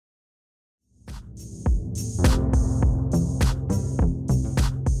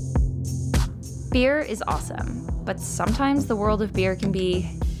Beer is awesome, but sometimes the world of beer can be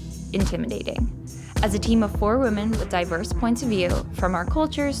intimidating. As a team of 4 women with diverse points of view, from our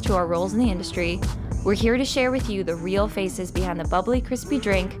cultures to our roles in the industry, we're here to share with you the real faces behind the bubbly, crispy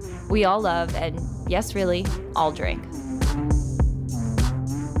drink we all love and, yes, really, all drink.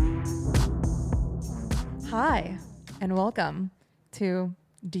 Hi, and welcome to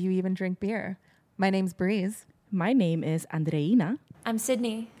Do You Even Drink Beer? My name's Breeze. My name is Andreina. I'm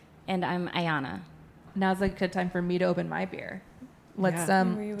Sydney. And I'm Ayana. Now's a good time for me to open my beer. Let's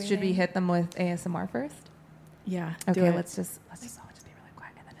should we hit them with ASMR first? Yeah. Okay, let's just all just be really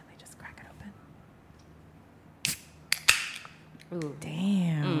quiet and then we just crack it open. Ooh.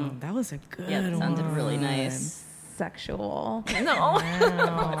 Damn. That was a good one. Yeah, that sounded really nice. Sexual. No.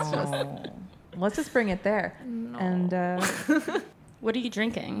 Wow. Let's just bring it there. No. And What are you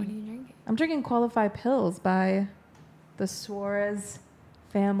drinking? I'm drinking Qualified Pills by the Suarez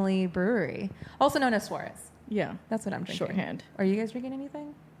Family Brewery, also known as Suarez. Yeah. That's what I'm drinking. Shorthand. Are you guys drinking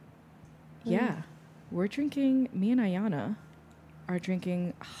anything? Yeah. We're drinking, me and Ayana are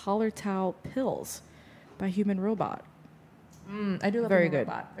drinking Hallertau Pills by Human Robot. I do love Very Human good.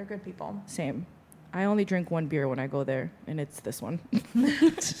 Robot. They're good people. Same. I only drink one beer when I go there, and it's this one.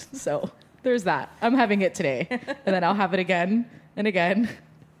 So there's that. I'm having it today. And then I'll have it again and again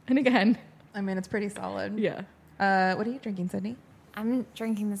and again. I mean, it's pretty solid. Yeah. What are you drinking, Sydney? I'm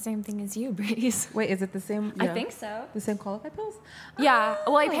drinking the same thing as you, Breeze. Wait, is it the same? I think so. The same Qualified Pills? Yeah.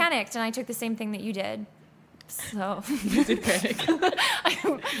 Well, I Oh. panicked and I took the same thing that you did. So. You did panic.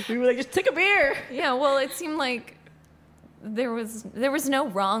 We were like, just take a beer. Yeah. Well, it seemed like there was no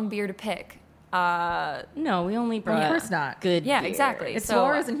wrong beer to pick. No, we only brought Of course not. good Yeah, beer. exactly. It's So-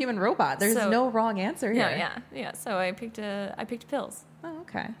 Suarez and Human Robot. There's so- no wrong answer here. Yeah. So I picked pills. Oh,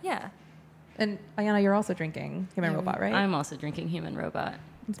 okay. Yeah. And Ayana, you're also drinking Human Robot, right? I'm also drinking Human Robot.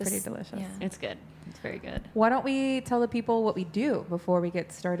 It's This- pretty delicious. yeah. It's good. It's very good. Why don't we tell the people what we do before we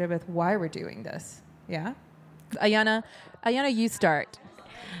get started with why we're doing this? Yeah? Ayana, you start.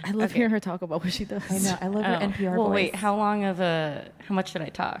 I love hearing her talk about what she does. I know. I love your NPR well, voice. wait, how much should I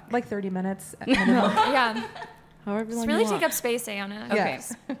talk? Like 30 minutes. at minimum. Yeah. However Just long really you take want. up space, Ayana. Okay.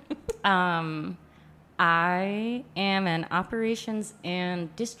 Yes. I am an operations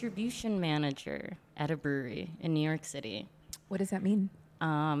and distribution manager at a brewery in New York City. What does that mean?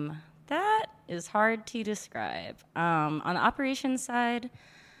 That is hard to describe. On the operations side,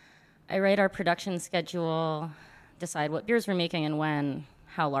 I write our production schedule, decide what beers we're making and when,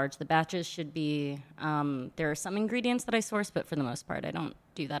 how large the batches should be. There are some ingredients that I source, but for the most part, I don't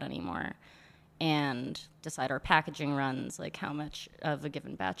do that anymore. And decide our packaging runs, like how much of a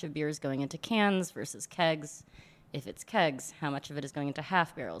given batch of beer is going into cans versus kegs. If it's kegs, how much of it is going into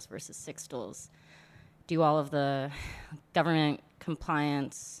half barrels versus sixtels. Do all of the government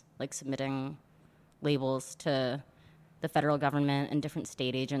compliance, like submitting labels to the federal government and different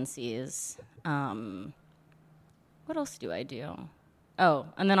state agencies. What else do I do? Oh,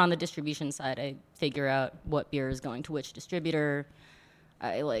 and then on the distribution side, I figure out what beer is going to which distributor.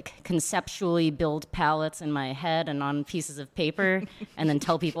 I conceptually build pallets in my head and on pieces of paper and then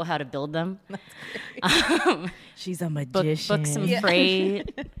tell people how to build them. She's a Book magician. some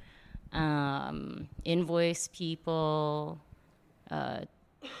freight, invoice people,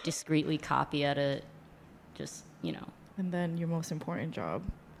 discreetly copy edit, just, And then your most important job.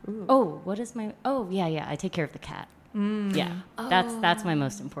 Oh, what is my... Oh, yeah, I take care of the cat. Yeah, that's my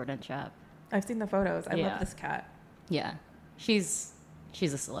most important job. I've seen the photos. I Yeah. love this cat. Yeah, she's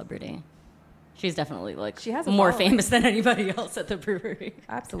a celebrity. She's definitely She has a more following. famous than anybody else at the brewery.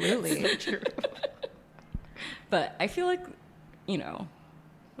 Absolutely. But I feel like, we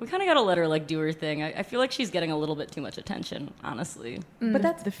kind of got to let her do her thing. I feel like she's getting a little bit too much attention, honestly. But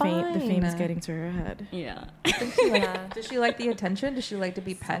that's The fine. fame is getting to her head. Yeah. Yeah. Does she like the attention? Does she like to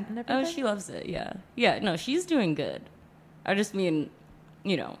be pet and everything? Oh, she loves it. Yeah. Yeah. No, she's doing good. I just mean,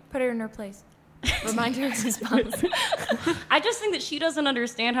 Put her in her place. Remind her of response. I just think that she doesn't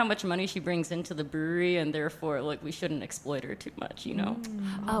understand how much money she brings into the brewery, and therefore, we shouldn't exploit her too much.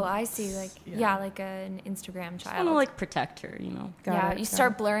 Oh, I see. Like an Instagram Just child. want to protect her. Got it, you got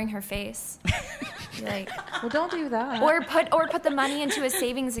start it. blurring her face. You're Well, don't do that. or put the money into a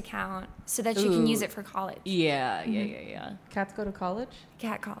savings account so that she can use it for college. Yeah. Yeah. Cats go to college?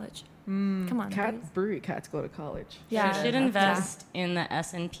 Cat college. Come on, Breeze. Brewery cats go to college. Yeah. She should invest in the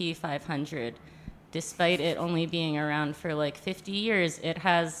S&P 500. Despite it only being around for 50 years, it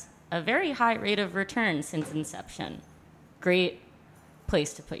has a very high rate of return since inception. Great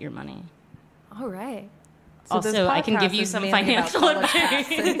place to put your money. All right. So this Also, I can give podcast you is some mainly about financial college advice. paths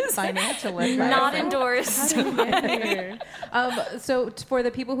and financial advice. Not endorsed. So for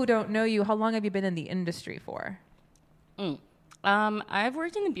the people who don't know you, how long have you been in the industry for? I've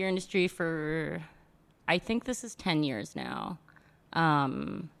worked in the beer industry for, I think this is 10 years now.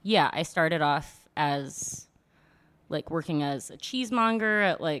 Yeah, I started off as like working as a cheesemonger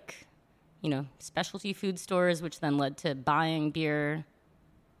at like, you know, specialty food stores, which then led to buying beer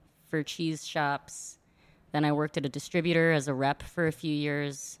for cheese shops. Then I worked at a distributor as a rep for a few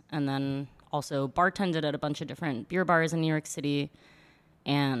years, and then also bartended at a bunch of different beer bars in New York City,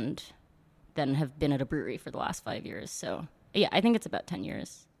 and then have been at a brewery for the last 5 years. So yeah, I think it's about 10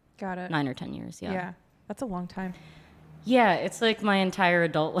 years, Got it. 9 or 10 years. Yeah. Yeah. That's a long time. Yeah, it's like my entire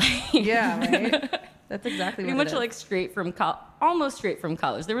adult life. Yeah, right? That's exactly Pretty what much it is. like almost straight from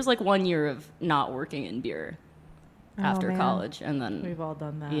college. There was like 1 year of not working in beer after man. college, and then We've all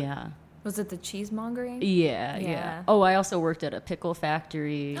done that. yeah. Was it the cheesemongering? Yeah. Yeah. Oh, I also worked at a pickle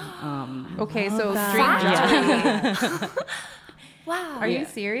factory. Okay, so Factory. street. Wow. Are you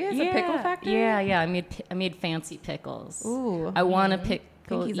serious? A pickle factory? Yeah. I made fancy pickles. Ooh. I won a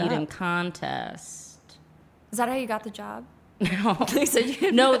pickle Pinkies eating up. contest. Is that how you got the job? No. They said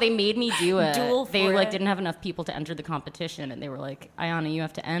you No, they made me do it. Duel They for like it. didn't have enough people to enter the competition, and they were like, "Ayana, you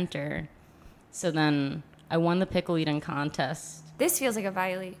have to enter." So then I won the pickle eating contest. This feels like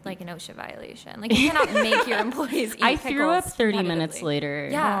like an OSHA violation. Like you cannot make your employees eat I threw up pickles 30 minutes competitively. later.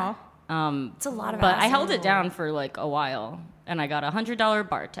 Yeah. Aw. It's a lot of But I acid. held it down for like a while, and I got a $100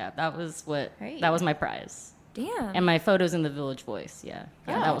 bar tab. That was Hey. that was my prize, Damn. and my photos in the Village Voice. Yeah,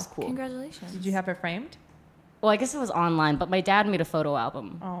 that was cool. Congratulations. Did you have it framed? Well, I guess it was online, but my dad made a photo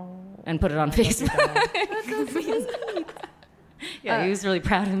album Oh. and put it on Facebook. Yeah, he was really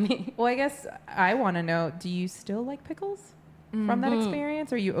proud of me. Well, I guess I want to know, do you still like pickles from that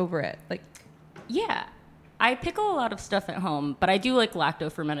experience, or are you over it? Like, Yeah, I pickle a lot of stuff at home, but I do like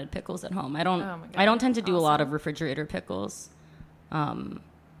lacto fermented pickles at home. I don't. Oh my God. I don't tend to do a lot Awesome. of refrigerator pickles.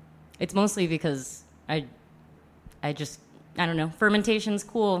 It's mostly because I just. I don't know. Fermentation's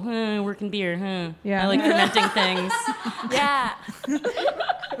cool. Working beer. Yeah. I like fermenting things. Yeah.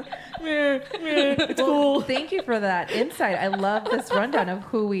 well, thank you for that insight. I love this rundown of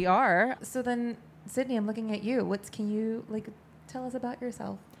who we are. So then, Sydney, I'm looking at you. Can you like tell us about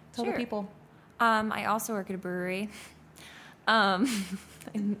yourself? Tell the Sure. people. I also work at a brewery. And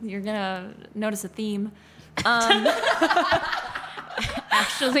you're gonna notice a theme.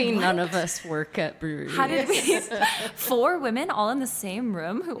 Actually, none of us work at breweries. How did we? 4 women all in the same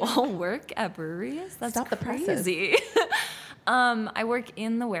room who all work at breweries? That's Stop the presses. crazy. I work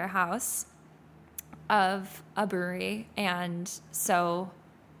in the warehouse of a brewery, and so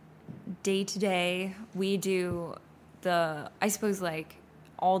day to day we do I suppose like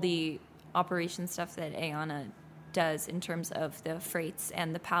all the operation stuff that Ayana does in terms of the freights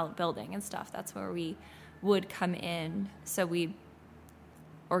and the pallet building and stuff. That's where we would come in. So we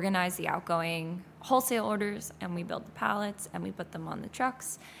organize the outgoing wholesale orders, and we build the pallets, and we put them on the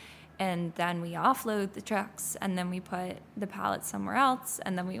trucks, and then we offload the trucks, and then we put the pallets somewhere else,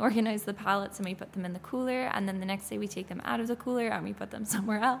 and then we organize the pallets and we put them in the cooler, and then the next day we take them out of the cooler and we put them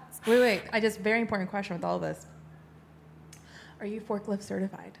somewhere else. Wait. Very important question with all of this. Are you forklift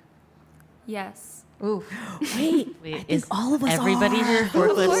certified? Yes. Ooh. Wait, is all of us everybody here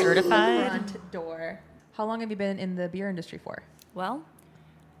forklift certified? Front door. How long have you been in the beer industry for? Well,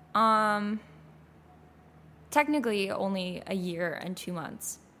 technically only a year and 2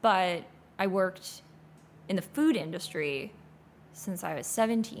 months, but I worked in the food industry since I was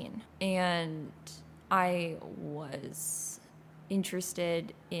 17, and I was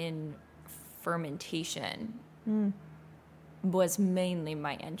interested in fermentation. Was mainly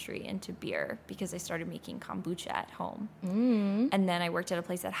my entry into beer because I started making kombucha at home. And then I worked at a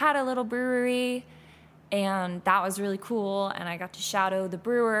place that had a little brewery, and that was really cool, and I got to shadow the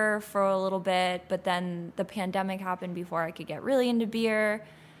brewer for a little bit, but then the pandemic happened before I could get really into beer,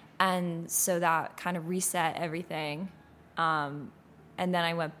 and so that kind of reset everything. And then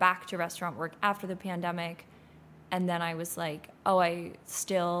I went back to restaurant work after the pandemic, and then I was like, oh, I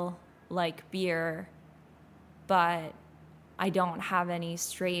still like beer, but I don't have any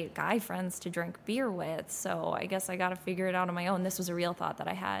straight guy friends to drink beer with, so I guess I got to figure it out on my own. This was a real thought that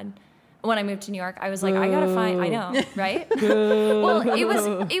I had. When I moved to New York, I was like, I gotta find. I know, right? Well, it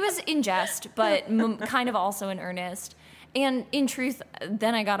was in jest, but kind of also in earnest. And in truth,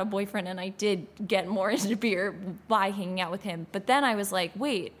 then I got a boyfriend, and I did get more into beer by hanging out with him. But then I was like,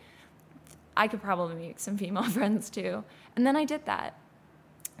 wait, I could probably make some female friends too. And then I did that.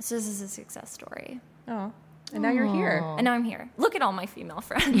 So this is a success story. Oh, and now you're here. And now I'm here. Look at all my female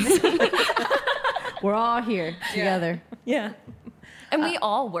friends. We're all here together. Yeah. And we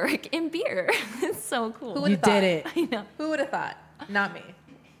all work in beer. It's so cool. Who You would've thought? did it. I know. Who would have thought? Not me,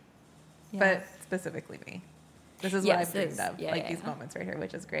 but specifically me. This is what Yes, I've dreamed it's- of, yeah, like yeah, these yeah. moments right here,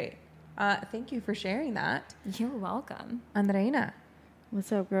 which is great. Thank you for sharing that. You're welcome. Andreina,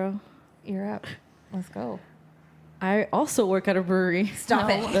 What's up, girl? you're up. Let's go. I also work at a brewery. Stop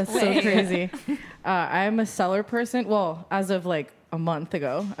it. That's so crazy. I'm a cellar person. Well, as of like a month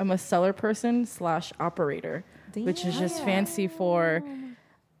ago, I'm a cellar person / operator, which is just fancy for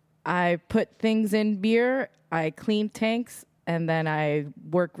I put things in beer, I clean tanks, and then I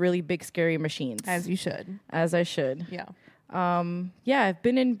work really big, scary machines. As you should. As I should. Yeah. Yeah, I've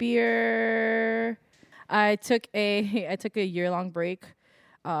been in beer. I took a year-long break,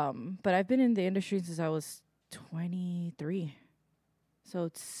 but I've been in the industry since I was 23. So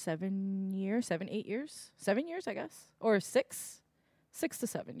it's 7 years, 8 years, 7 years, I guess, or 6 to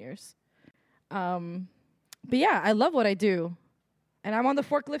 7 years. But yeah, I love what I do, and I'm on the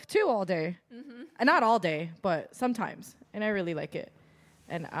forklift too all day, and not all day, but sometimes, and I really like it.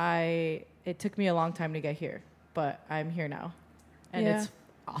 And it took me a long time to get here, but I'm here now, and Yeah. it's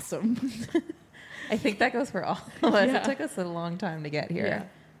awesome. I think that goes for all of us. Yeah. It took us a long time to get here, Yeah.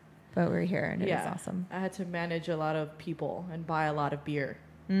 but we're here, and it is awesome. I had to manage a lot of people and buy a lot of beer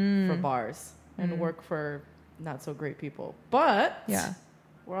for bars and work for not so great people. But Yeah.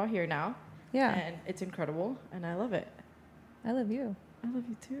 we're all here now. Yeah. And it's incredible and I love it. I love you. I love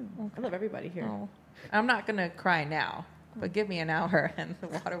you too. I love everybody here. Oh. I'm not going to cry now, but give me an hour and the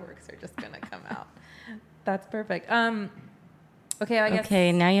waterworks are just going to come out. That's perfect. Okay, I guess.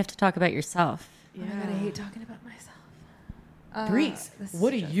 Okay, now you have to talk about yourself. Oh my God, I hate talking about myself. Breeze, this is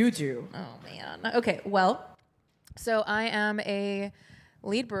what do just- you do? Oh, man. Okay, well, so I am a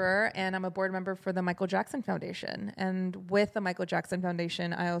lead brewer and I'm a board member for the Michael Jackson Foundation. And with the Michael Jackson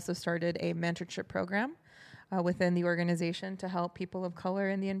Foundation, I also started a mentorship program within the organization to help people of color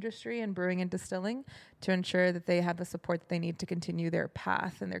in the industry and brewing and distilling to ensure that they have the support that they need to continue their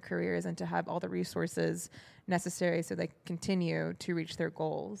path and their careers and to have all the resources necessary so they can continue to reach their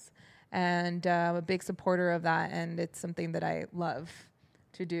goals. And I'm a big supporter of that, and it's something that I love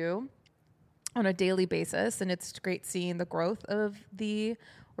to do on a daily basis. And it's great seeing the growth of the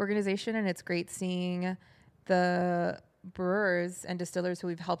organization, and it's great seeing the brewers and distillers who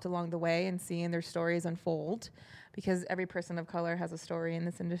we've helped along the way and seeing their stories unfold, because every person of color has a story in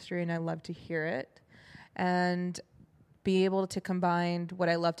this industry, and I love to hear it. And be able to combine what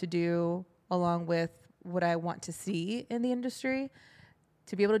I love to do along with what I want to see in the industry.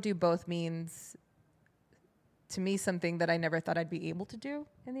 To be able to do both means, to me, something that I never thought I'd be able to do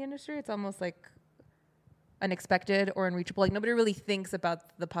in the industry. It's almost like unexpected or unreachable. Like nobody really thinks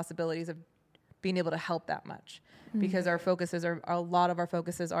about the possibilities of being able to help that much, because our focuses are, a lot of our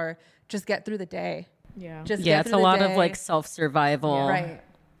focuses are just get through the day. Yeah. Just Yeah, get it's through a the lot of day. like self-survival.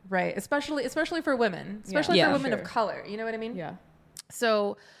 Right. Especially for women, especially Yeah, for women sure. of color. You know what I mean? Yeah.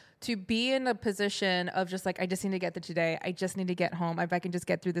 So to be in a position of just like, I just need to get through today. I just need to get home. If I can just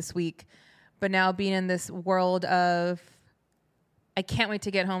get through this week. But now being in this world of, I can't wait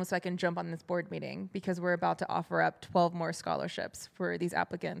to get home so I can jump on this board meeting, because we're about to offer up 12 more scholarships for these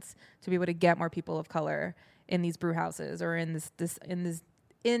applicants to be able to get more people of color in these brew houses or in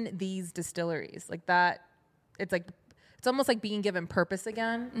these distilleries. Like that, it's almost like being given purpose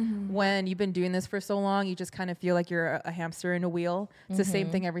again. When you've been doing this for so long, you just kind of feel like you're a hamster in a wheel. It's the same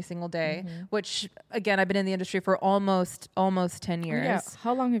thing every single day, which again, I've been in the industry for almost 10 years. Yeah.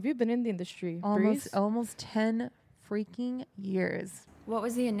 How long have you been in the industry? Breeze? Almost 10 freaking years. What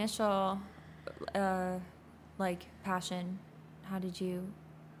was the initial, passion? How did you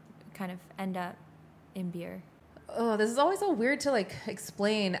kind of end up in beer? Oh, this is always so weird to like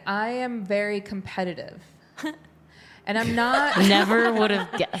explain. I am very competitive. And I'm not. Never would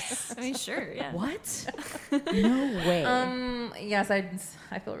have guessed. I mean, sure, yeah. What? No way. Yes,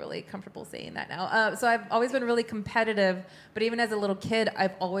 I feel really comfortable saying that now. So I've always been really competitive, but even as a little kid,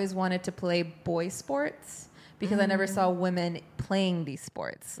 I've always wanted to play boy sports because I never saw women playing these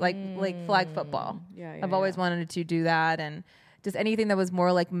sports, like flag football. Yeah, I've always wanted to do that, and just anything that was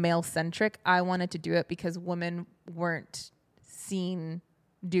more like male centric. I wanted to do it because women weren't seen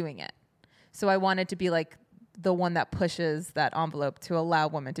doing it, so I wanted to be like the one that pushes that envelope to allow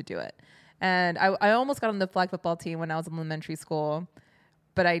women to do it. And I almost got on the flag football team when I was in elementary school,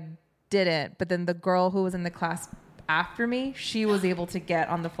 but I didn't. But then the girl who was in the class after me, she was able to get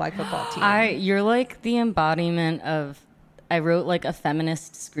on the flag football team. You're like the embodiment of, I wrote like a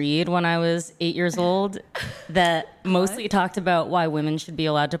feminist screed when I was 8 years old that mostly talked about why women should be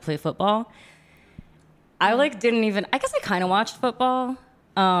allowed to play football. I like didn't even, I guess I kind of watched football.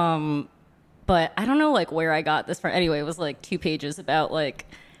 But but I don't know like where I got this from. Anyway, it was like 2 pages about like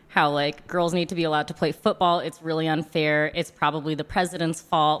how like girls need to be allowed to play football. It's really unfair. It's probably the president's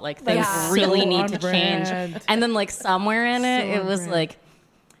fault. Like things really need to change. And then like somewhere in it was like,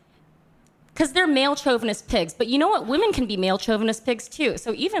 because they're male chauvinist pigs. But you know what? Women can be male chauvinist pigs too.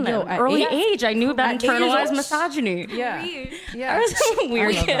 So even at an early age, I knew about internalized misogyny. Yeah. I was a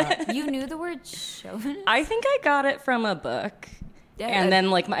weird kid. You knew the word chauvinist? I think I got it from a book. Yeah, and then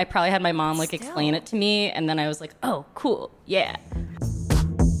like I probably had my mom like explain it to me. And then I was like, oh, cool. Yeah.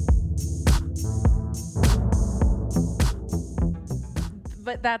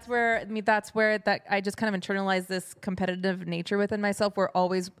 But that's where I just kind of internalized this competitive nature within myself. We're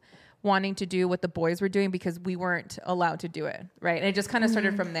always wanting to do what the boys were doing because we weren't allowed to do it, right? And it just kind of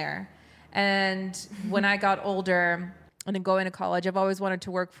started from there. And when I got older and then going to college, I've always wanted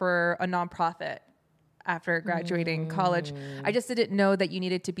to work for a nonprofit after graduating college. I just didn't know that you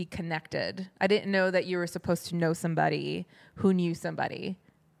needed to be connected. I didn't know that you were supposed to know somebody who knew somebody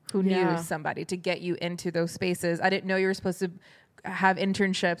who knew somebody to get you into those spaces. I didn't know you were supposed to have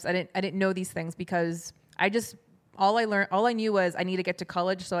internships. I didn't know these things because all I knew was I need to get to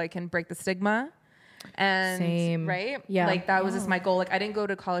college so I can break the stigma. And Same. Right? Yeah. Like that was just my goal. Like I didn't go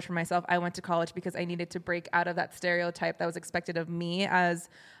to college for myself. I went to college because I needed to break out of that stereotype that was expected of me as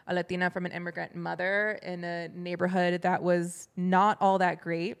a Latina from an immigrant mother in a neighborhood that was not all that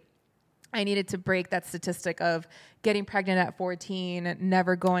great. I needed to break that statistic of getting pregnant at 14,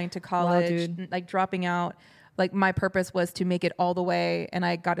 never going to college, like dropping out. Like my purpose was to make it all the way, and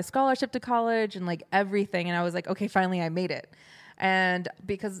I got a scholarship to college and like everything. And I was like, okay, finally I made it. And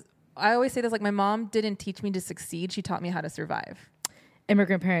because I always say this, like my mom didn't teach me to succeed. She taught me how to survive.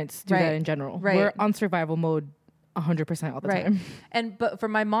 Immigrant parents do that in general. Right. We're on survival mode 100% all the time. But for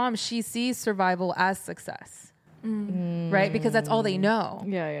my mom, she sees survival as success. Right? Because that's all they know.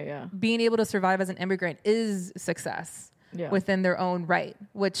 Yeah. Being able to survive as an immigrant is success within their own right,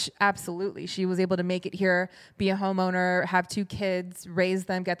 which absolutely she was able to make it here, be a homeowner, have 2 kids, raise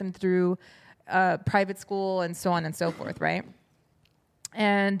them, get them through private school and so on and so forth, right?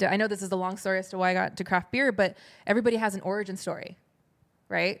 And I know this is a long story as to why I got to craft beer, but everybody has an origin story,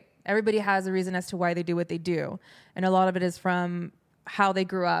 right? Everybody has a reason as to why they do what they do. And a lot of it is from how they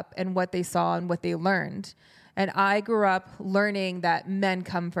grew up and what they saw and what they learned. And I grew up learning that men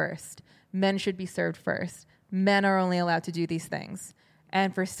come first. Men should be served first. Men are only allowed to do these things.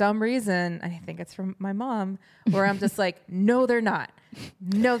 And for some reason, I think it's from my mom, where I'm just like, no, they're not.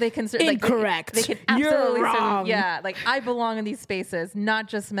 No, they can serve. Incorrect. They can absolutely You're wrong. serve. Yeah, like I belong in these spaces, not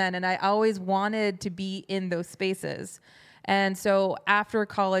just men. And I always wanted to be in those spaces. And so after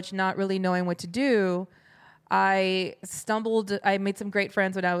college, not really knowing what to do, I made some great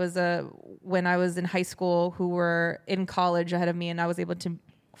friends when I was in high school who were in college ahead of me, and I was able to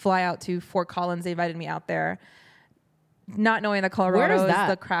fly out to Fort Collins. They invited me out there, not knowing that Colorado is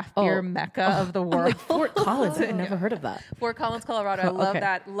the craft beer mecca of the world. Like Fort Collins. I never heard of that. Fort Collins, Colorado.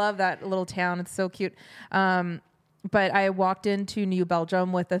 I love that little town. It's so cute. But I walked into New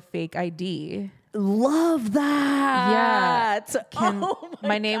Belgium with a fake ID. Love that. Yeah.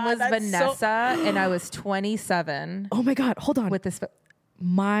 My name was Vanessa, and I was 27. Oh my God. Hold on. With this.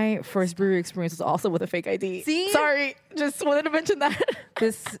 My first brewery experience was also with a fake ID. See? Sorry. Just wanted to mention that.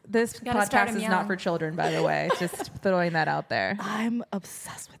 This podcast is not for children, by the way. Just throwing that out there. I'm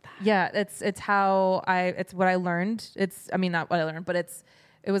obsessed with that. Yeah, it's what I learned. Not what I learned, but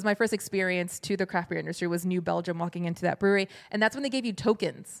it was my first experience to the craft beer industry was New Belgium, walking into that brewery. And that's when they gave you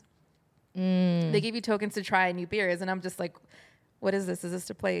tokens. They gave you tokens to try new beers. And I'm just like, what is this? Is this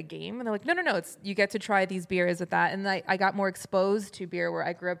to play a game? And they're like, no. You get to try these beers with that. And I got more exposed to beer where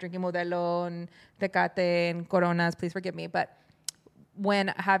I grew up drinking Modelo and Tecate and Coronas. Please forgive me. But when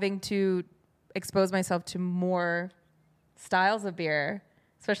having to expose myself to more styles of beer,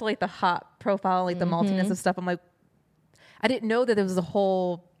 especially like the hop profile, like the maltiness of stuff, I'm like, I didn't know that there was a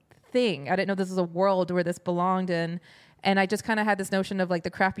whole thing. I didn't know this was a world where this belonged in. And I just kind of had this notion of like the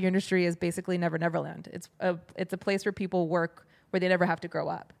craft beer industry is basically Never Neverland. It's a place where people work where they never have to grow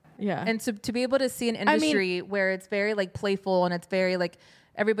up. Yeah. And to be able to see an industry where it's very like playful and it's very like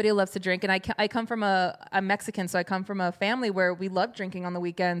everybody loves to drink. And I come from a Mexican, so I come from a family where we loved drinking on the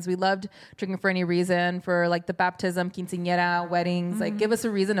weekends. We loved drinking for any reason, for like the baptism, quinceañera, weddings. Like give us a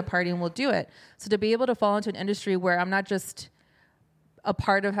reason to party and we'll do it. So to be able to fall into an industry where I'm not just a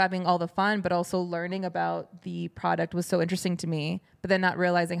part of having all the fun, but also learning about the product was so interesting to me, but then not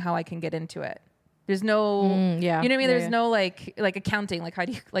realizing how I can get into it. There's no, you know what I mean? There's no like accounting, like how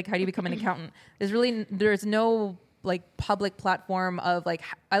do you become an accountant? There's no like public platform of like,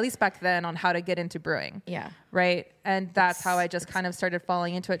 at least back then, on how to get into brewing. Yeah. Right. And that's how I just kind of started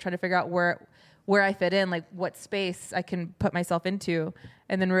falling into it, trying to figure out where I fit in, like what space I can put myself into,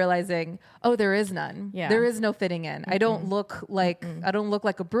 and then realizing, oh, there is none. Yeah. There is no fitting in. I don't look like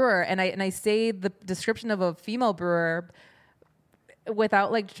a brewer, and I say the description of a female brewer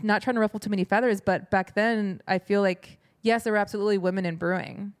without like not trying to ruffle too many feathers, but back then I feel like yes, there were absolutely women in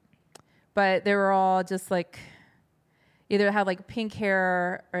brewing, but they were all just like either had like pink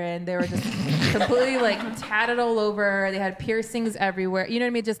hair and they were just completely like tatted all over. They had piercings everywhere. You know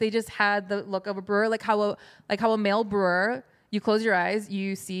what I mean? They just had the look of a brewer, like how a male brewer, you close your eyes,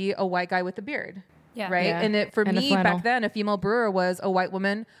 you see a white guy with a beard. Yeah. Right. Yeah. And for And a me flannel. back then, a female brewer was a white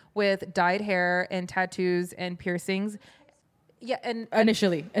woman with dyed hair and tattoos and piercings. Yeah. And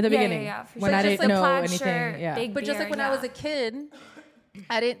Initially, at the beginning, for when sure. I Just, didn't know plaid anything. shirt, Yeah. big But just like beard, when I was a kid,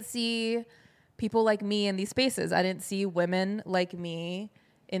 I didn't see people like me in these spaces. I didn't see women like me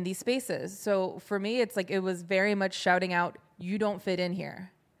in these spaces. So for me, it's like it was very much shouting out, "You don't fit in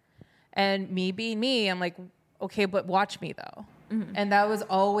here." And me being me, I'm like, okay, but watch me though. And that was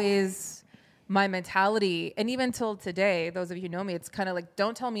always my mentality. And even till today, those of you who know me, it's kind of like,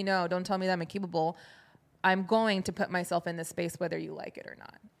 don't tell me no, don't tell me that I'm incapable. I'm going to put myself in this space whether you like it or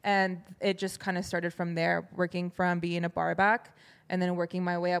not. And it just kind of started from there, working from being a bar back and then working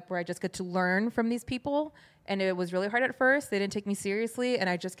my way up where I just get to learn from these people. And it was really hard at first. They didn't take me seriously. And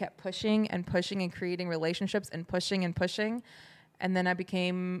I just kept pushing and pushing and creating relationships and pushing and pushing. And then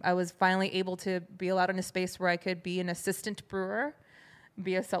I was finally able to be allowed in a space where I could be an assistant brewer,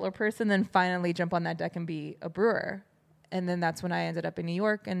 be a cellar person, then finally jump on that deck and be a brewer. And then that's when I ended up in New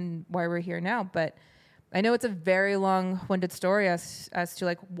York and why we're here now. But I know it's a very long-winded story as to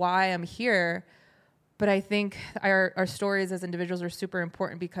like why I'm here, but I think our stories as individuals are super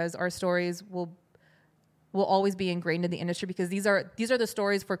important because our stories will always be ingrained in the industry because these are the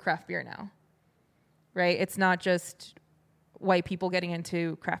stories for craft beer now, right? It's not just white people getting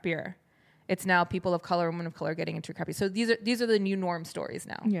into craft beer. It's now people of color, women of color getting into craft beer. So these are the new norm stories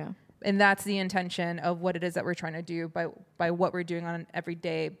now. Yeah. And that's the intention of what it is that we're trying to do by what we're doing on an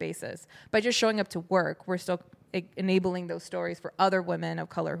everyday basis. By just showing up to work, we're still enabling those stories for other women of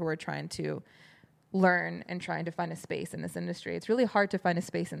color who are trying to learn and trying to find a space in this industry. It's really hard to find a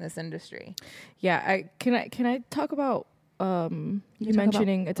space in this industry. Yeah. Can I talk about you talk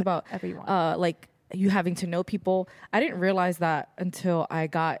mentioning about it's about everyone. like you having to know people. I didn't realize that until I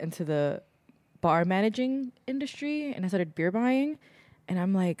got into the bar managing industry and I started beer buying. And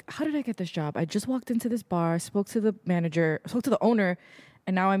I'm like, how did I get this job? I just walked into this bar, spoke to the manager, spoke to the owner,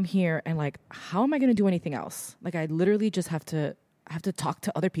 and now I'm here. And like, how am I going to do anything else? Like, I literally just have to talk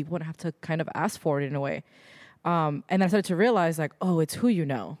to other people and I have to kind of ask for it in a way. And I started to realize like, oh, it's who you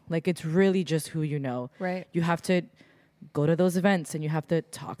know. Like, it's really just who you know. Right. You have to go to those events and you have to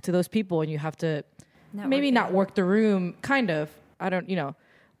talk to those people and you have to maybe not work the room, kind of. I don't,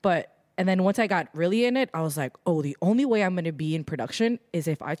 but. And then once I got really in it, I was like, oh, the only way I'm going to be in production is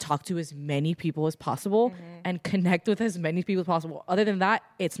if I talk to as many people as possible and connect with as many people as possible. Other than that,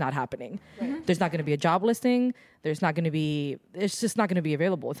 it's not happening. Right. There's not going to be a job listing. It's just not going to be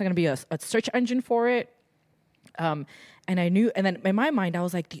available. It's not going to be a search engine for it. And then in my mind, I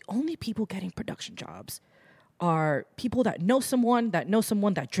was like, the only people getting production jobs are people that know someone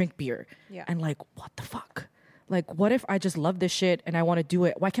that drink beer. Yeah. And like, what the fuck? Like, what if I just love this shit and I want to do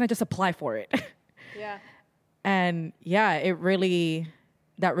it? Why can't I just apply for it? Yeah. And yeah,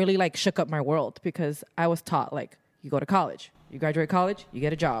 that really like shook up my world because I was taught like, you go to college, you graduate college, you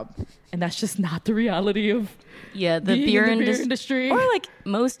get a job. And that's just not the reality of the beer industry. Or like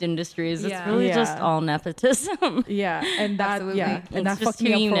most industries, it's really just all nepotism. Yeah. And that, and that fucked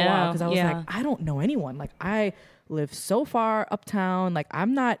me up for a while because I was like, I don't know anyone. Like, I live so far uptown. Like,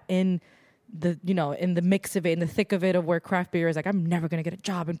 I'm not in in the mix of it, in the thick of it, of where craft beer is. Like, I'm never going to get a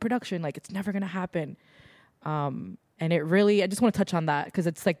job in production. Like, it's never going to happen. And it really, I just want to touch on that because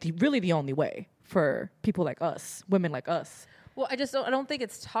it's like really the only way for people like us, women like us. Well, I don't think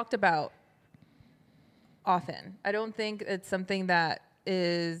it's talked about often. I don't think it's something that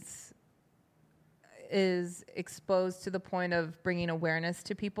is exposed to the point of bringing awareness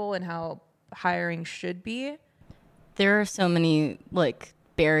to people and how hiring should be. There are so many like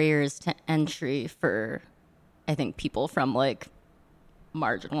barriers to entry for, I think, people from like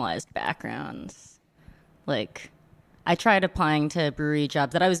marginalized backgrounds. Like, I tried applying to brewery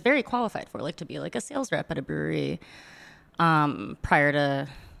jobs that I was very qualified for, like to be like a sales rep at a brewery prior to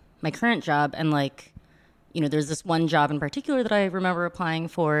my current job. And like, there's this one job in particular that I remember applying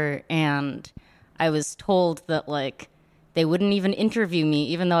for, and I was told that like they wouldn't even interview me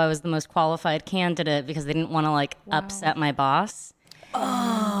even though I was the most qualified candidate because they didn't want to like upset my boss.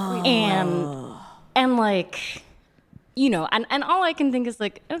 Oh. And like, and all I can think is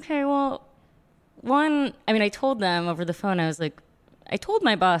like, okay, well, one, I mean, I told them over the phone, I told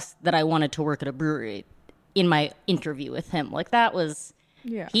my boss that I wanted to work at a brewery in my interview with him. Like, that was,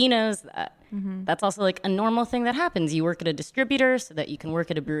 he knows that. That's also like a normal thing that happens. You work at a distributor so that you can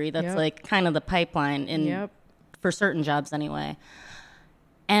work at a brewery. That's like kind of the pipeline for certain jobs anyway.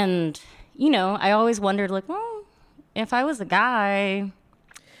 And, you know, I always wondered, like, well, if I was a guy,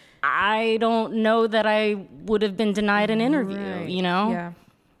 I don't know that I would have been denied an interview, you know?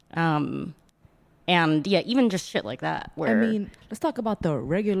 And even just shit like that. Where, I mean, let's talk about the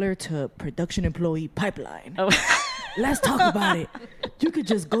regular to production employee pipeline. Let's talk about it. You could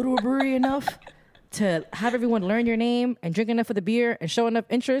just go to a brewery enough to have everyone learn your name and drink enough of the beer and show enough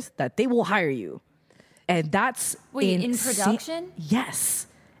interest that they will hire you. And that's in production? Yes.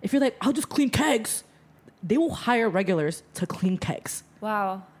 If you're like, I'll just clean kegs, they will hire regulars to clean kegs.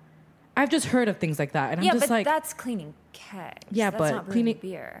 Wow. I've just heard of things like that. And I'm just but like, that's cleaning kegs. yeah, that's but not cleaning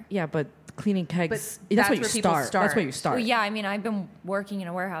beer. Yeah, but cleaning kegs, But that's where you that's where people start. That's where you start. Well, yeah, I mean, I've been working in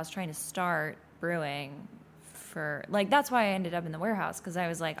a warehouse trying to start brewing for, like, that's why I ended up in the warehouse, because I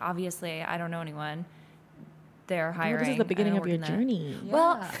was like, obviously, I don't know anyone. They're hiring. This is the beginning I of work your in the- journey.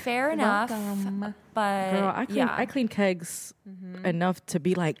 Well, fair enough. Welcome. But Girl, I clean kegs enough to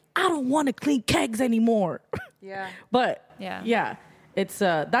be like, I don't want to clean kegs anymore. Yeah. But Yeah. it's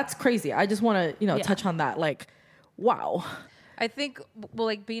that's crazy. I just want to touch on that. Like, wow. I think, well,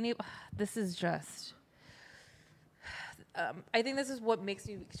 like being able, this is just, I think this is what makes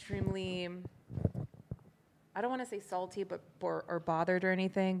you extremely, I don't want to say salty, but or bothered or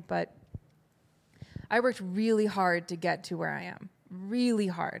anything, but I worked really hard to get to where I am. Really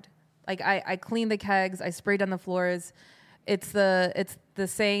hard. Like I cleaned the kegs, I sprayed down the floors. It's the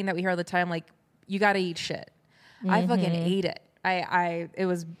saying that we hear all the time, like, you got to eat shit. I fucking ate it. It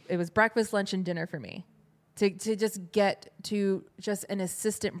was breakfast, lunch, and dinner for me to just get to just an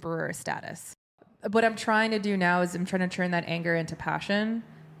assistant brewer status. What I'm trying to do now is I'm trying to turn that anger into passion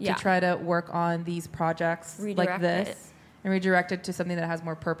to try to work on these projects like this and redirect it to something that has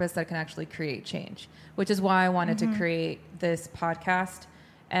more purpose that can actually create change, which is why I wanted to create this podcast.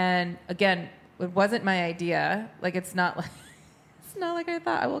 And again, it wasn't my idea. Like, it's not like I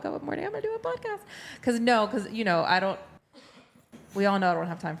thought I woke up one morning, I'm going to do a podcast. Because, you know, we all know I don't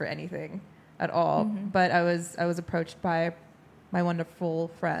have time for anything at all. But I was approached by my wonderful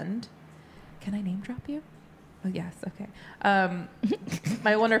friend. Can I name drop you? Oh, yes. Okay.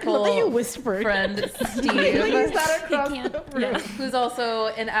 My wonderful friend, Steve, who's also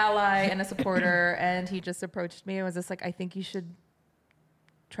an ally and a supporter. And he just approached me and was just like, I think you should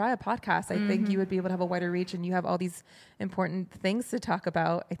try a podcast. I think you would be able to have a wider reach, and you have all these important things to talk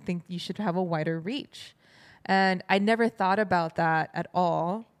about. I think you should have a wider reach. And I never thought about that at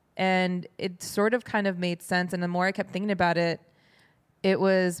all. And it sort of kind of made sense. And the more I kept thinking about it, it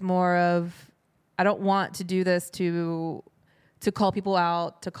was more of, I don't want to do this to call people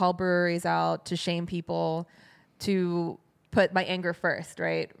out, to call breweries out, to shame people, to put my anger first,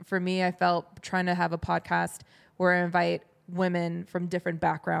 right? For me, I felt trying to have a podcast where I invite women from different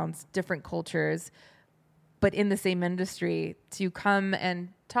backgrounds, different cultures, but in the same industry, to come and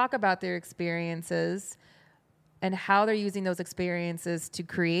talk about their experiences and how they're using those experiences to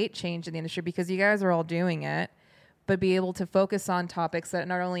create change in the industry, because you guys are all doing it, but be able to focus on topics that are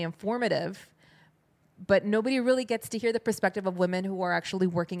not only informative, but nobody really gets to hear the perspective of women who are actually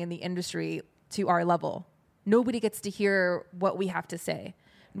working in the industry to our level. Nobody gets to hear what we have to say.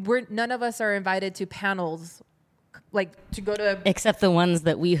 None of us are invited to panels, like to go to... Except the ones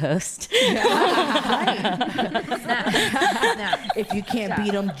that we host. If you can't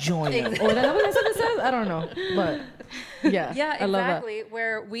beat them, join them. Or that's what it says? I don't know. But yeah, yeah, I love that. exactly.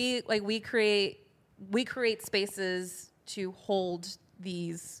 Where we create spaces to hold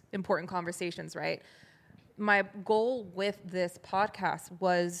these important conversations, right? My goal with this podcast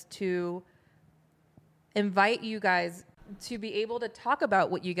was to invite you guys to be able to talk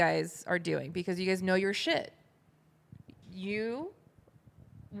about what you guys are doing, because you guys know your shit. You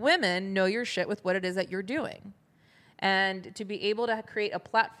women know your shit with what it is that you're doing. And to be able to create a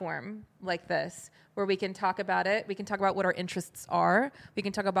platform like this where we can talk about it, we can talk about what our interests are, we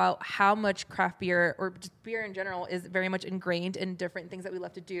can talk about how much craft beer or just beer in general is very much ingrained in different things that we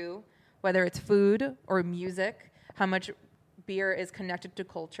love to do, whether it's food or music, how much beer is connected to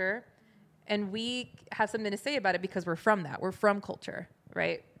culture. And we have something to say about it because we're from that. We're from culture,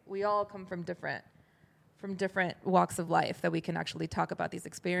 right? We all come from different walks of life that we can actually talk about these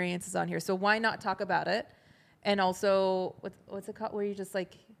experiences on here. So why not talk about it? And also, what's it called? Where you just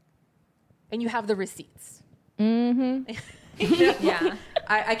like, and you have the receipts. Mm-hmm. Yeah.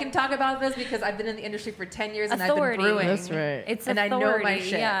 I can talk about this because I've been in the industry for 10 years and Authority. I've been brewing. That's right. It's And authority. I know my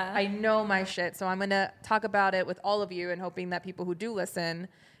shit. Yeah. I know my shit. So I'm going to talk about it with all of you and hoping that people who do listen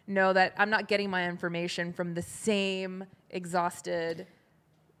know that I'm not getting my information from the same exhausted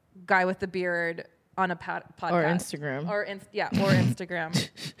guy with the beard on a podcast. Or Instagram. Or Instagram.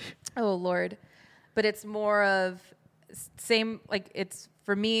 Oh, Lord. But it's more of same, like it's,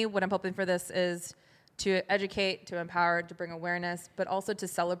 for me, what I'm hoping for this is to educate, to empower, to bring awareness, but also to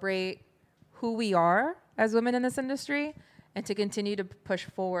celebrate who we are as women in this industry and to continue to push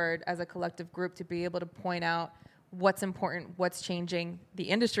forward as a collective group to be able to point out what's important, what's changing. The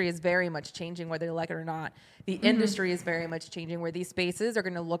industry is very much changing, whether you like it or not. The industry is very much changing, where these spaces are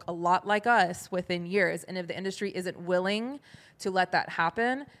going to look a lot like us within years. And if the industry isn't willing to let that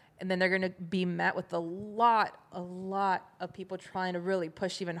happen, and then they're going to be met with a lot of people trying to really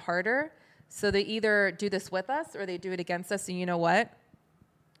push even harder. So they either do this with us or they do it against us. And you know what?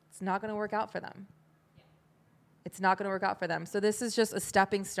 It's not going to work out for them. It's not going to work out for them. So this is just a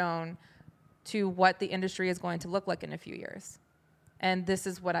stepping stone to what the industry is going to look like in a few years. And this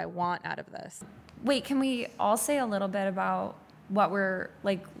is what I want out of this. Wait, can we all say a little bit about what we're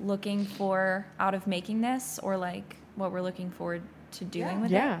like looking for out of making this, or like what we're looking forward to doing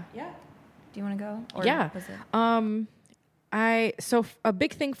with it? Yeah. Do you want to go? Or Yeah. was it- So a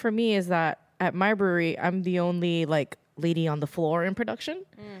big thing for me is that at my brewery, I'm the only like lady on the floor in production,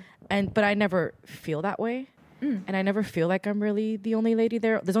 but I never feel that way, and I never feel like I'm really the only lady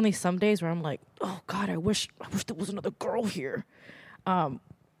there. There's only some days where I'm like, oh God, I wish there was another girl here,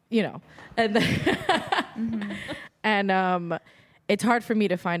 you know, and then and it's hard for me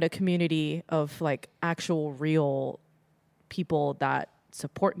to find a community of like actual real people that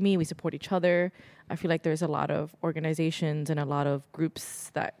support me. We support each other. I feel like there's a lot of organizations and a lot of groups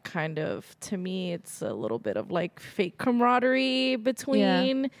that kind of, to me, it's a little bit of like fake camaraderie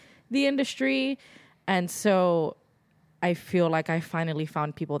between the industry. And so I feel like I finally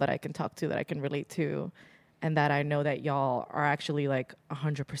found people that I can talk to, that I can relate to, and that I know that y'all are actually like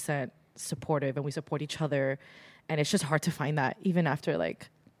 100% supportive and we support each other. And it's just hard to find that even after like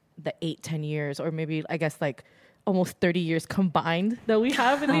the 8-10 years, or maybe I guess like almost 30 years combined that we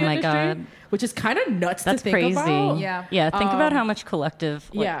have in the industry. God. Which is kind of nuts That's to think crazy. about. Yeah. Yeah. Think about how much collective,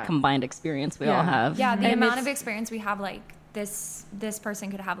 combined experience we all have. Yeah, the And amount it's- of experience we have, like this person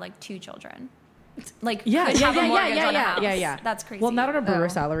could have like 2 children. Like Yeah, could have a mortgage on a yeah, house. yeah, yeah. That's crazy. Well, not on a brewer Oh.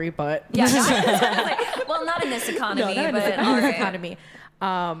 salary, but Yeah. Well, not in this economy, not in but this all right. economy.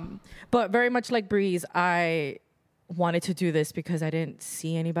 But very much like Breeze, I wanted to do this because I didn't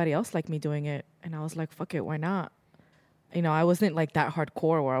see anybody else like me doing it, and I was like, "Fuck it, why not?" You know, I wasn't like that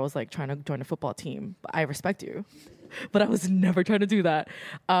hardcore where I was like trying to join a football team. I respect you, but I was never trying to do that.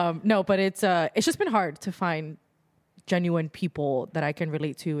 No, but it's just been hard to find genuine people that I can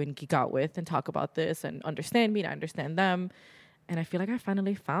relate to and geek out with and talk about this and understand me and I understand them. And I feel like I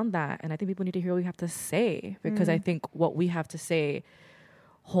finally found that. And I think people need to hear what we have to say, because I think what we have to say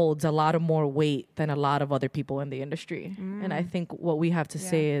holds a lot of more weight than a lot of other people in the industry. And I think what we have to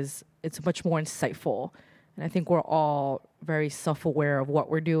say is it's much more insightful. And I think we're all very self-aware of what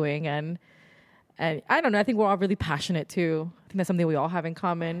we're doing. And I don't know, I think we're all really passionate too. I think that's something we all have in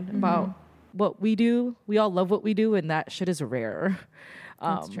common about what we do. We all love what we do, and that shit is rare.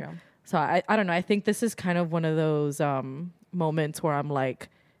 That's true. So I don't know. I think this is kind of one of those moments where I'm like,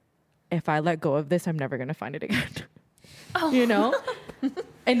 if I let go of this, I'm never going to find it again. You know?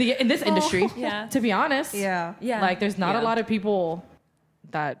 In this industry, yeah. to be honest. Yeah. Yeah. Like there's not a Yeah. lot of people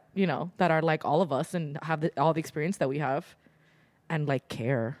that, you know, that are like all of us and have all the experience that we have and like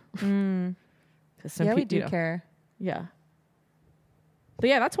care. 'Cause some Yeah, we peop- do you know, care. Yeah. But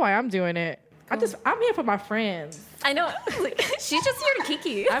yeah, that's why I'm doing it. I'm here for my friends. I know. She's just here to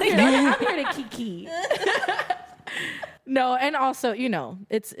kiki. I'm here to kiki. No, and also, you know,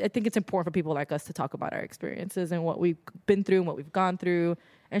 I think it's important for people like us to talk about our experiences and what we've been through and what we've gone through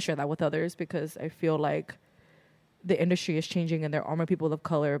and share that with others, because I feel like the industry is changing and there are more people of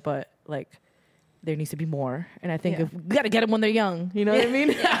color, but like there needs to be more. And I think Yeah. if we got to get them when they're young, you know what I mean?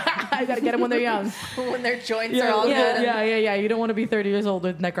 I got to get them when they're young. When their joints are all good. Yeah. You don't want to be 30 years old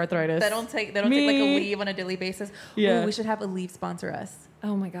with neck arthritis. They don't take like a Me. leave on a daily basis. Yeah. Ooh, we should have Aleve sponsor us.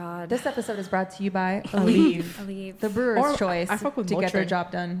 Oh my god. This episode is brought to you by Aleve, Aleve. the brewer's Or choice I fuck with to get their Motrin.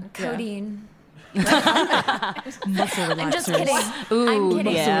 job done. Codeine. muscle relaxers. I'm just kidding. Ooh, I'm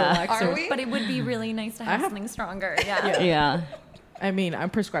kidding. yeah. Are we? But it would be really nice to have something stronger. Yeah. Yeah. I mean,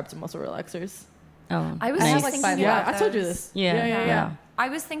 I'm prescribed to muscle relaxers. Oh, I was I have just like thinking 5 about Yeah, I told you those. this. Yeah. Yeah. I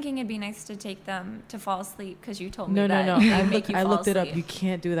was thinking it'd be nice to take them to fall asleep because you told me No. that I make you I fall looked it up. asleep. You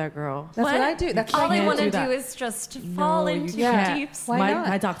can't do that, girl. That's what I do. That's all what I can't want to do do that. is just fall No, you into can't. deep. Why not?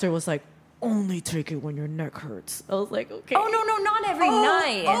 My doctor was like, only take it when your neck hurts. I was like, okay. Oh no, not every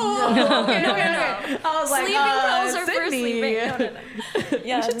night. Oh, No. I was like, Sleeping pills are for Sydney. sleeping. No.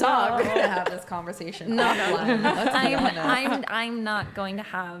 Yeah, We should talk. We're gonna have this conversation. offline. Let's be honest. I'm not going to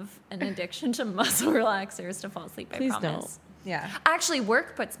have an addiction to muscle relaxers to fall asleep. Please I promise. Yeah. Actually,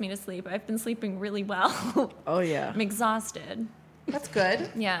 work puts me to sleep. I've been sleeping really well. Oh yeah. I'm exhausted. That's good.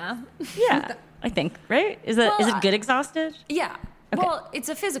 Yeah. Yeah, I think, right? Is it good exhausted? Yeah. Okay. Well, it's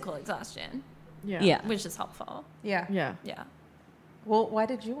a physical exhaustion, Yeah. which is helpful. Yeah. Yeah. Yeah. Well, why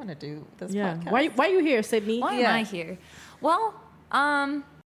did you want to do this Yeah. podcast? Why you here, Sydney? Why Yeah. am I here? Well,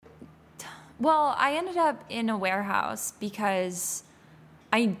 I ended up in a warehouse because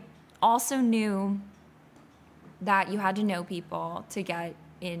I also knew that you had to know people to get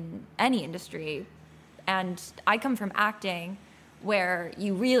in any industry. And I come from acting where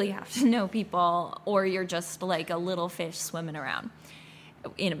you really have to know people or you're just like a little fish swimming around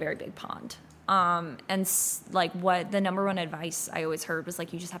in a very big pond. Like what the number one advice I always heard was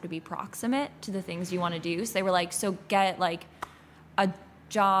like, you just have to be proximate to the things you want to do. So they were like, so get like a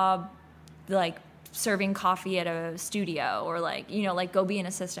job, like serving coffee at a studio or like, you know, like go be an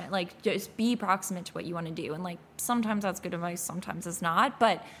assistant, like just be proximate to what you want to do. And like, sometimes that's good advice, sometimes it's not.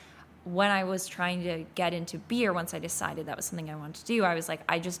 But when I was trying to get into beer, once I decided that was something I wanted to do, I was like,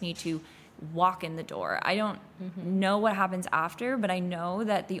 I just need to walk in the door. I don't know what happens after, but I know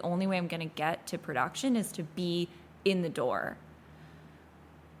that the only way I'm going to get to production is to be in the door.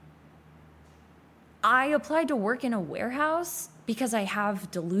 I applied to work in a warehouse because I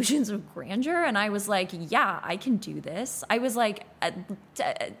have delusions of grandeur, and I was like, yeah, I can do this. I was like,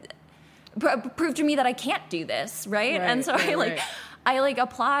 prove to me that I can't do this, right? And so I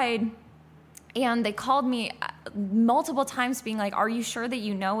applied, and they called me multiple times being like, are you sure that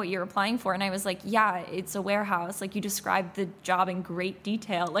you know what you're applying for? And I was like, yeah, it's a warehouse. Like, you described the job in great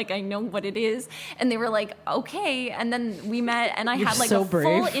detail. Like, I know what it is. And they were like, okay. And then we met, and I had like so a brave.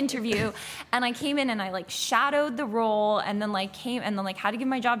 full interview, and I came in and I like shadowed the role, and then like had to give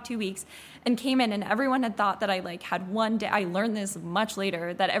my job 2 weeks, and came in, and everyone had thought that I like had one day. I learned this much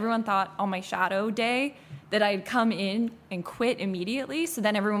later, that everyone thought on my shadow day that I'd come in and quit immediately. So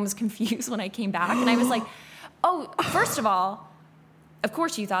then everyone was confused when I came back. And I was like, oh, first of all, of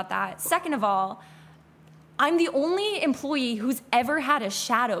course you thought that. Second of all, I'm the only employee who's ever had a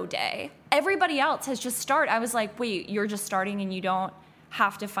shadow day. Everybody else has just started. I was like, wait, you're just starting and you don't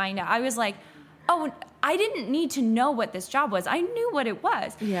have to find out. I was like, oh, I didn't need to know what this job was. I knew what it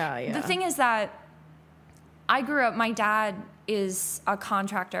was. Yeah. The thing is that I grew up, my dad is a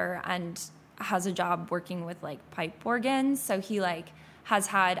contractor and has a job working with like pipe organs. So he like has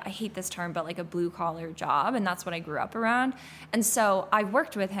had, I hate this term, but like a blue collar job. And that's what I grew up around. And so I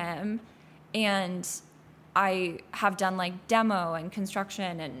worked with him, and I have done like demo and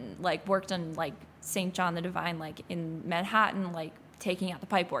construction and like worked on like St. John the Divine, like in Manhattan, like taking out the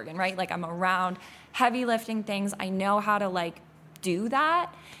pipe organ, right? Like I'm around heavy lifting things. I know how to like do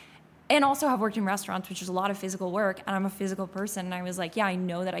that. And also have worked in restaurants, which is a lot of physical work, and I'm a physical person. And I was like, yeah, I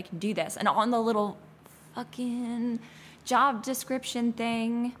know that I can do this. And on the little fucking job description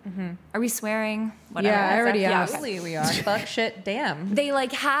thing, are we swearing? Whatever. Yeah, I already asked. Absolutely, we are. Fuck, shit, damn. They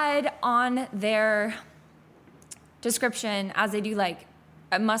like had on their description, as they do, like,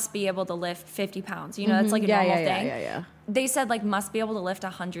 I must be able to lift 50 pounds. You know, that's like a normal thing. Yeah. They said like must be able to lift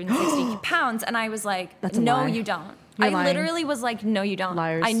 160 pounds, and I was like, That's a no, lie. you don't. You're I lying. literally was like, no, you don't.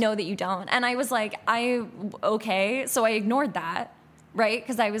 Liars. I know that you don't. And I was like, okay. So I ignored that, right?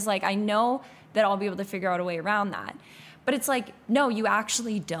 Because I was like, I know that I'll be able to figure out a way around that. But it's like, no, you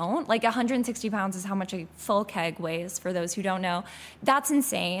actually don't. Like 160 pounds is how much a full keg weighs, for those who don't know. That's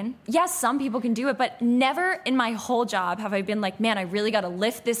insane. Yes, some people can do it, but never in my whole job have I been like, man, I really got to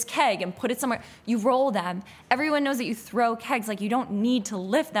lift this keg and put it somewhere. You roll them. Everyone knows that you throw kegs. Like, you don't need to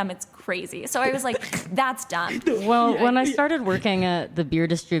lift them. It's crazy. So I was like, that's done. Well, when I started working at the beer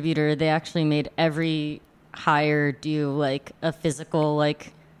distributor, they actually made every hire do like a physical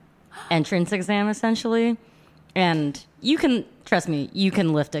like entrance exam essentially. And you can, trust me, you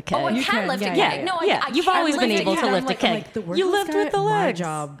can lift a keg. Oh, I You can can, lift a yeah, keg. yeah. No, Yeah, I you've can always been lift able a to keg. lift a keg. The You warehouse lift guy with the at legs. My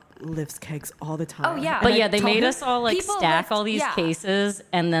job lifts kegs all the time. Oh, yeah. But And yeah, I they told made them, us all like people stack lift- all these yeah. cases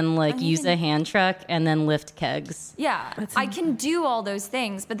and then like use a hand truck and then lift kegs. Yeah, I can do all those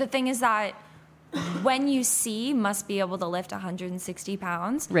things. But the thing is that when you see must be able to lift 160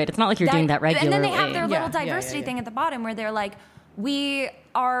 pounds. Right, it's not like you're doing that regularly. And then they have their little Yeah, yeah, diversity yeah. thing at the bottom where they're like, we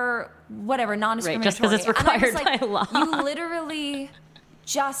are whatever, non-discriminatory. Right, just 'cause it's And I was required by law. You literally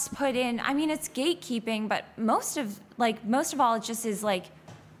just put in, I mean, it's gatekeeping, but most of all, it just is like,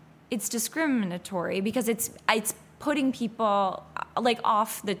 it's discriminatory because it's putting people like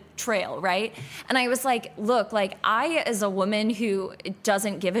off the trail, right? And I was like, look, like I, as a woman who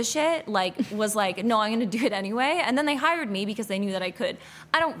doesn't give a shit, like was like, no, I'm going to do it anyway. And then they hired me because they knew that I could.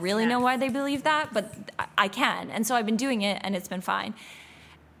 I don't really know why they believe that, but I can. And so I've been doing it and it's been fine.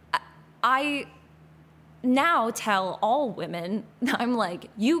 I now tell all women, I'm like,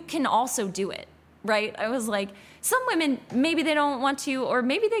 you can also do it, right? I was like, some women, maybe they don't want to, or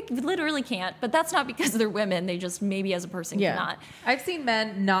maybe they literally can't, but that's not because they're women. They just maybe as a person cannot. I've seen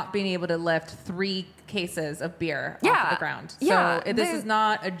men not being able to lift 3 cases of beer off of the ground. So this is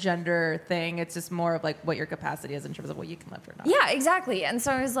not a gender thing. It's just more of like what your capacity is in terms of what you can lift or not. Yeah, exactly. And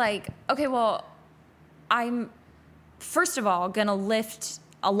so I was like, okay, well, I'm first of all going to lift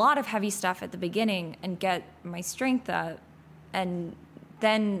a lot of heavy stuff at the beginning and get my strength up, and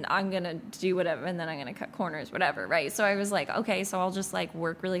then I'm going to do whatever, and then I'm going to cut corners, whatever, right? So I was like, okay, so I'll just like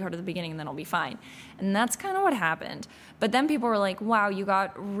work really hard at the beginning and then I'll be fine. And that's kind of what happened. But then people were like, wow, you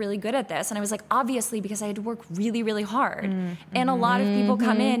got really good at this. And I was like, obviously, because I had to work really, really hard. And a lot of people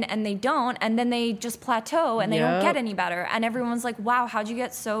come in and they don't, and then they just plateau and they don't get any better. And everyone's like, wow, how'd you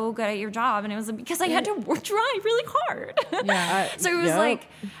get so good at your job? And it was like, because I had to try really hard. So it was like,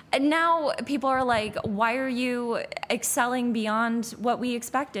 and now people are like, why are you excelling beyond what we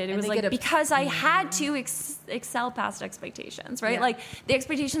expected? It was like, because I had to excel past expectations, right? Like the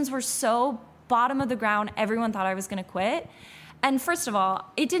expectations were so bottom of the ground, everyone thought I was going to quit. And first of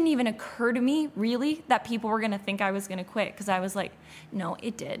all, it didn't even occur to me really that people were going to think I was going to quit, because I was like, no,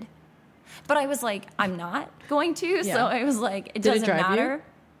 it did. But I was like, I'm not going to. So I was like, it doesn't matter.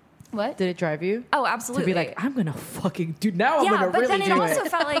 What? Did it drive you? Oh, absolutely. To be like, I'm gonna fucking do now. I'm gonna really do it. Yeah, but then it also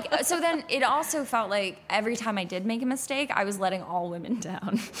felt like. So then it also felt like every time I did make a mistake, I was letting all women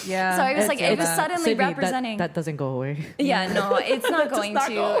down. Yeah. So I was like, it was suddenly Sydney, representing. That doesn't go away. Yeah, no, it's not going to.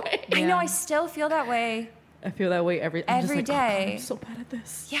 go away. I know. I still feel that way. I feel that way every day. Oh, God, I'm so bad at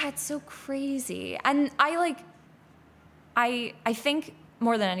this. Yeah, it's so crazy, and I think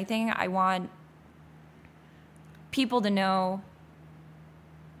more than anything, I want people to know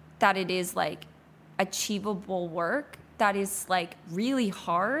that it is like achievable work that is like really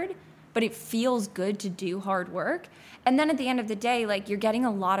hard, but it feels good to do hard work. And then at the end of the day, like you're getting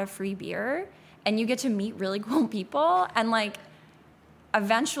a lot of free beer and you get to meet really cool people and like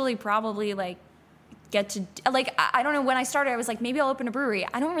eventually probably like get to, like, I don't know, when I started, I was like, maybe I'll open a brewery.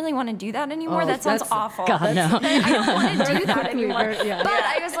 I don't really want to do that anymore. That sounds awful. God, no. I don't want to do that anymore. But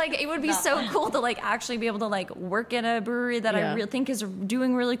I was like, it would be so cool to like actually be able to like work in a brewery that I really think is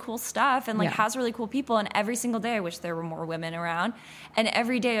doing really cool stuff and like has really cool people. And every single day I wish there were more women around. And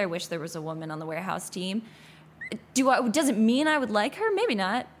every day I wish there was a woman on the warehouse team. Does it mean I would like her? Maybe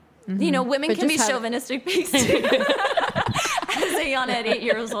not. Mm-hmm. You know, women but can be chauvinistic pigs too. As Ayana at 8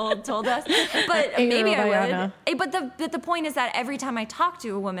 years old told us. But maybe I would. But the point is that every time I talk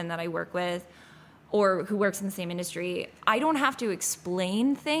to a woman that I work with or who works in the same industry, I don't have to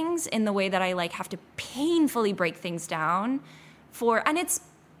explain things in the way that I like have to painfully break things down for, and it's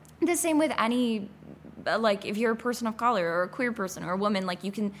the same with any, like if you're a person of color or a queer person or a woman, like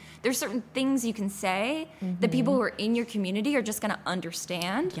there's certain things you can say that people who are in your community are just going to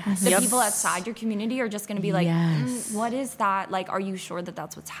understand. Yes. The people outside your community are just going to be like, what is that? Like, are you sure that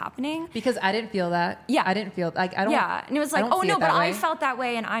that's what's happening? Because I didn't feel that. Yeah. I didn't feel like, I don't. Yeah. And it was like, oh no, but I felt that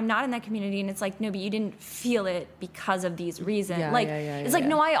way and I'm not in that community. And it's like, no, but you didn't feel it because of these reasons. It's like,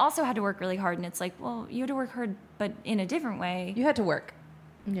 no, I also had to work really hard. And it's like, well, you had to work hard, but in a different way. You had to work.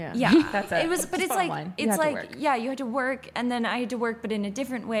 Yeah, that's it. It was, but it's like you had to work, and then I had to work, but in a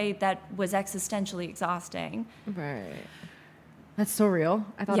different way that was existentially exhausting. Right. That's so real.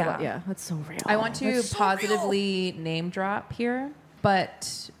 I thought about that's so real. I want to positively name drop here,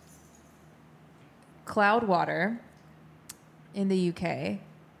 but Cloudwater in the UK,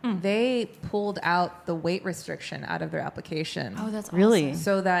 they pulled out the weight restriction out of their application. Oh, that's awesome. Really?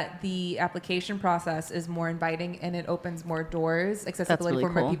 So that the application process is more inviting and it opens more doors, accessibility for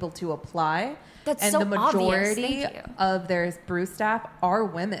more people to apply. That's and so the majority obvious. of their brew staff are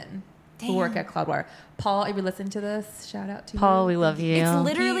women who work at Cloudwater. Paul, if you listen to this, shout out to Paul, you. we love you. It's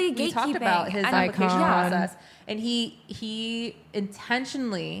literally gatekeeping. We talked about his and application process, and he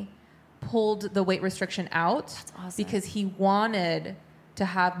intentionally pulled the weight restriction out. That's awesome. Because he wanted to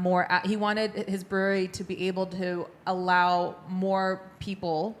have more. He wanted his brewery to be able to allow more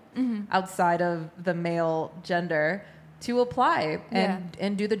people outside of the male gender to apply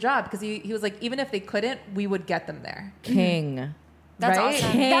and do the job. Because he was like, even if they couldn't, we would get them there. King. That's right? awesome.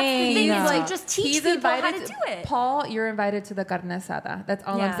 That's the thing. He's Is like, like just teach he's people how invited to do it. Paul, you're invited to the carne asada. That's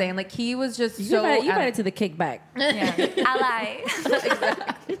all I'm Yeah. saying. Like he was just You so. invited to the kickback. Yeah. Ally.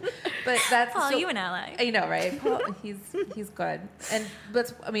 But that's Paul, so, you an ally. I know, right? Paul, he's good, and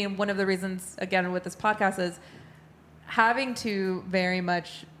that's. I mean, one of the reasons again with this podcast is having to very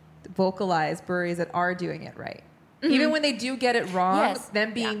much vocalize breweries that are doing it right, even when they do get it wrong. Yes.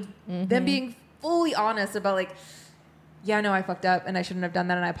 Them being fully honest about like, yeah, no, I fucked up and I shouldn't have done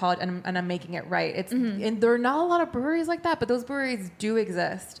that, and I apologize, and I'm making it right. It's and there are not a lot of breweries like that, but those breweries do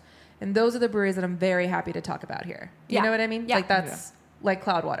exist, and those are the breweries that I'm very happy to talk about here. Do you Yeah. know what I mean? Yeah. Like that's like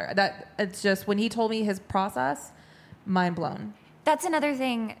Cloudwater. That it's just when he told me his process, mind blown. That's another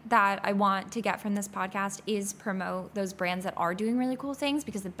thing that I want to get from this podcast is promote those brands that are doing really cool things,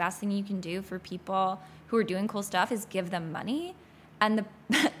 because the best thing you can do for people who are doing cool stuff is give them money. And the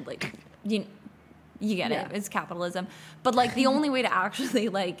like you get it. It's capitalism. But like the only way to actually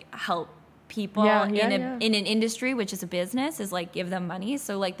like help people in an industry, which is a business, is like give them money.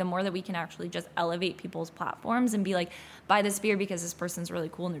 So like the more that we can actually just elevate people's platforms and be like, buy this beer because this person's really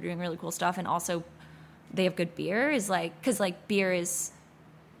cool and they're doing really cool stuff, and also they have good beer, is like, because like beer is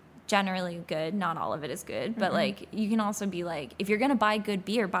generally good, not all of it is good, but like you can also be like, if you're gonna buy good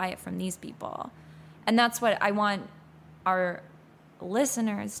beer, buy it from these people. And that's what I want our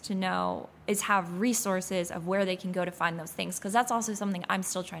listeners to know, is have resources of where they can go to find those things, because that's also something I'm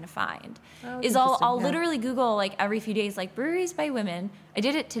still trying to find. Is I'll literally Google like every few days like breweries by women. I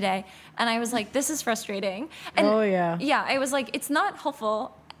did it today, and I was like, this is frustrating. And yeah, I was like, it's not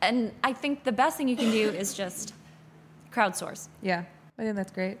helpful. And I think the best thing you can do is just crowdsource. Yeah, I think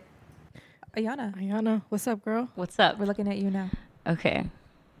that's great. Ayana, What's up, girl? What's up? we're looking at you now. Okay.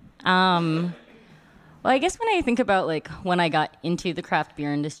 Well, I guess when I think about like when I got into the craft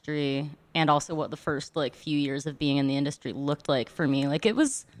beer industry, and also what the first like few years of being in the industry looked like for me, like it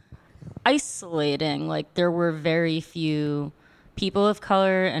was isolating. Like there were very few people of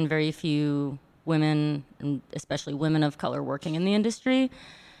color and very few women, and especially women of color, working in the industry.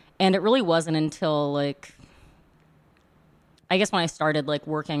 And it really wasn't until like, I guess when I started like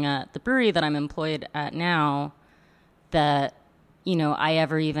working at the brewery that I'm employed at now, that, you know, I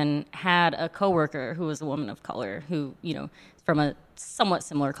ever even had a coworker who was a woman of color who, you know, from a somewhat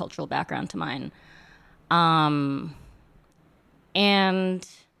similar cultural background to mine. And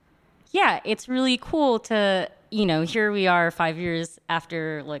yeah, it's really cool to, you know, here we are 5 years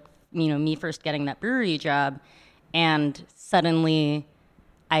after like, you know, me first getting that brewery job, and suddenly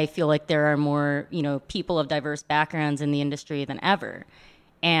I feel like there are more, you know, people of diverse backgrounds in the industry than ever.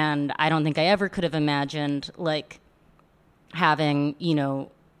 And I don't think I ever could have imagined like having, you know,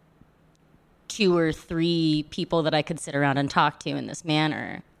 2 or 3 people that I could sit around and talk to in this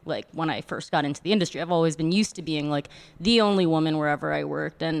manner. Like when I first got into the industry, I've always been used to being like the only woman wherever I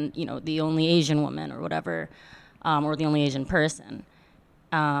worked, and, you know, the only Asian woman or whatever, or the only Asian person.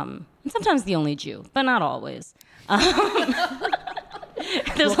 And sometimes the only Jew, but not always.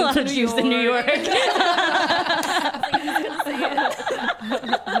 There's a lot of Jews in New York.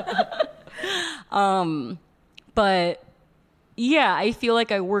 But yeah, I feel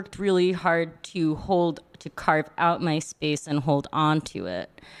like I worked really hard to carve out my space and hold on to it.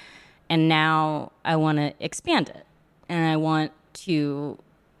 And now I want to expand it. And I want to,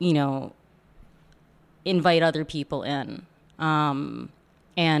 you know, invite other people in.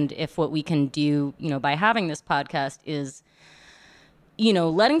 And if what we can do, you know, by having this podcast is, you know,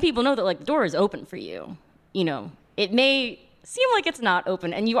 letting people know that like the door is open for you. You know, it may seem like it's not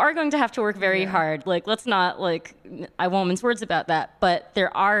open, and you are going to have to work very hard. Like, let's not like, I won't mince words about that, but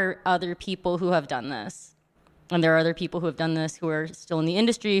there are other people who have done this. And there are other people who have done this who are still in the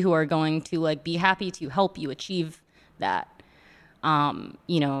industry who are going to like be happy to help you achieve that.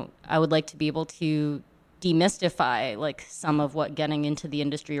 You know, I would like to be able to demystify like some of what getting into the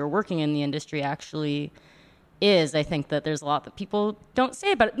industry or working in the industry actually is. I think that there's a lot that people don't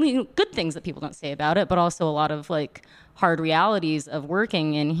say about it, you know, good things that people don't say about it, but also a lot of like hard realities of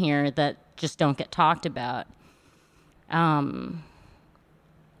working in here that just don't get talked about. And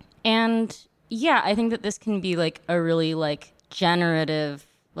yeah, I think that this can be like a really like generative,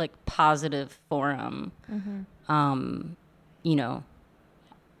 like positive forum. You know,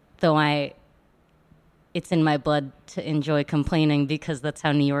 though it's in my blood to enjoy complaining because that's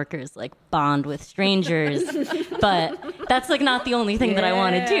how New Yorkers like bond with strangers. But that's like not the only thing that I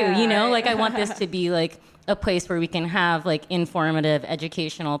want to do, you know? Like I want this to be like a place where we can have like informative,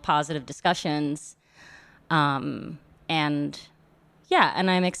 educational, positive discussions. And yeah, and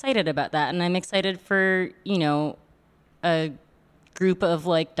I'm excited about that. And I'm excited for, you know, a group of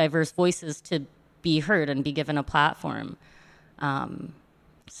like diverse voices to be heard and be given a platform.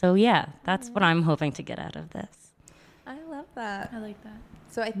 So yeah, that's what I'm hoping to get out of this. I love that. I like that.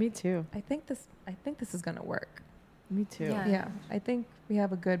 So Me too. I think this is gonna work. Me too. Yeah. Yeah, I think we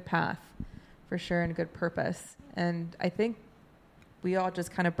have a good path for sure and a good purpose. And I think we all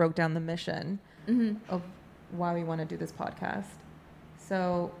just kind of broke down the mission of why we want to do this podcast.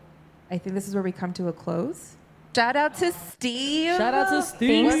 So I think this is where we come to a close. Shout out to Steve. Shout out to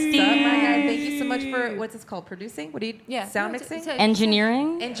Steve. What's up, my guy? Thank you so much for, what's this called? Producing? What do you, sound mixing?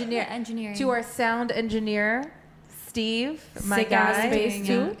 Engineering? Engineer. Yeah, engineering. To our sound engineer, Steve, my Sick ass guy. space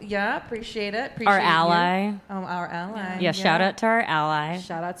too. Yeah, appreciate it. Appreciate Our you. ally. Oh, our ally. Yeah, shout out to our ally.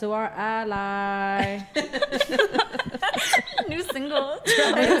 Shout out to our ally. New single.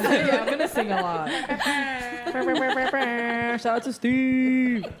 Yeah, I'm gonna sing a lot. Shout out to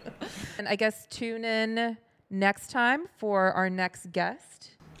Steve. And I guess tune in next time for our next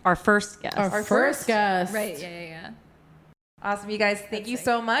guest. Our first guest. Our first guest. Right. Yeah. Awesome, you guys. Thank you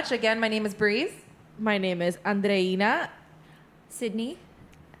so much. Again, my name is Breeze. My name is Andreina. Sydney.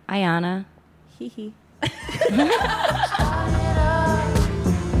 Ayana. Hee hee.